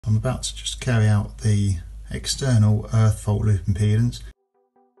I'm about to just carry out the external earth fault loop impedance.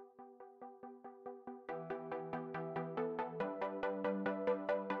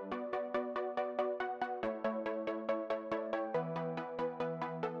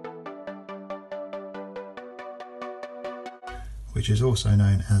 Which is also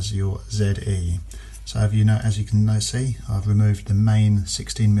known as your ZE. So as you can see, I've removed the main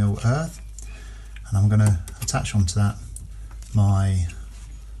 16mm earth, and I'm going to attach onto that my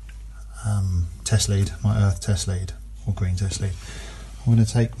test lead, my earth test lead, or green test lead. I'm going to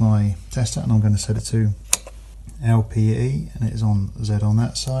take my tester and I'm going to set it to LPE, and it is on Z on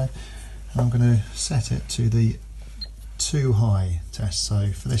that side, and I'm going to set it to the too high test.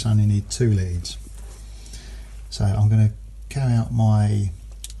 So for this I only need 2 leads. So I'm going to carry out my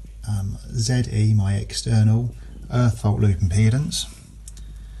ZE, my external earth fault loop impedance,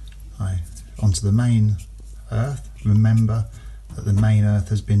 onto the main earth. Remember that the main earth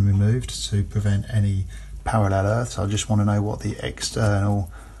has been removed to prevent any parallel earth, so I just want to know what the external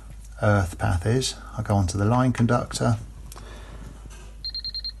earth path is. I go onto the line conductor,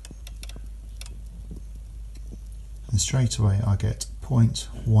 and straight away I get 0.18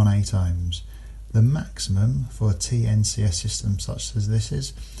 ohms. The maximum for a TNCS system such as this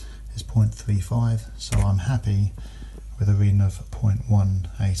is 0.35, so I'm happy with a reading of 0.18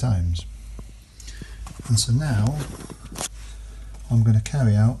 ohms. And so now I'm going to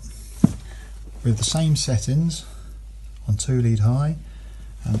carry out, with the same settings on 2 lead high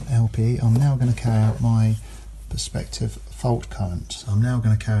and LPE, I'm now going to carry out my perspective fault current. So I'm now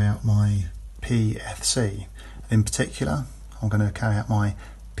going to carry out my PFC. In particular, I'm going to carry out my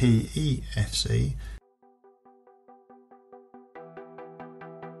PEFC,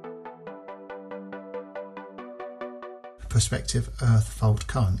 perspective earth fault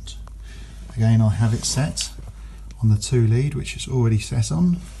current. Again, I have it set on the 2 lead, which is already set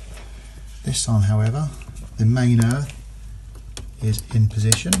on. This time, however, the main earth is in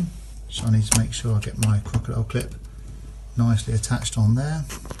position, so I need to make sure I get my crocodile clip nicely attached on there.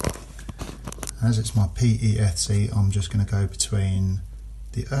 As it's my PEFC, I'm just going to go between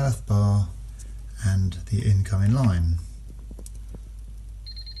the earth bar and the incoming line.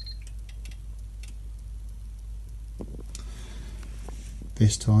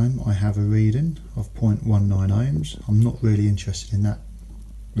 This time I have a reading of 0.19 ohms. I'm not really interested in that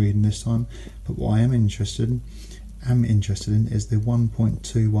reading this time, but what I am interested in is the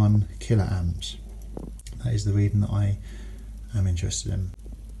 1.21 kiloamps. That is the reading that I am interested in.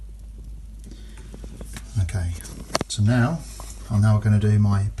 Okay, so now I'm going to do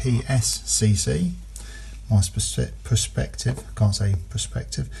my PSCC, my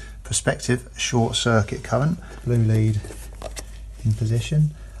perspective short circuit current. Blue lead in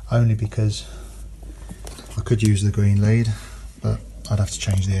position, only because I could use the green lead, but I'd have to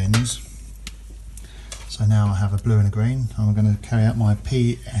change the ends. So now I have a blue and a green. I'm going to carry out my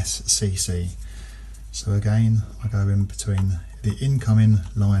PSCC. So again, I go in between the incoming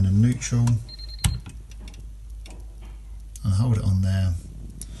line and neutral, and hold it on there,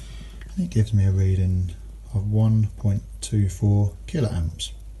 and it gives me a reading of 1.24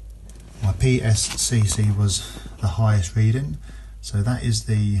 kiloamps. My PSCC was the highest reading, so that is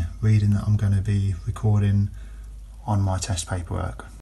the reading that I'm going to be recording on my test paperwork.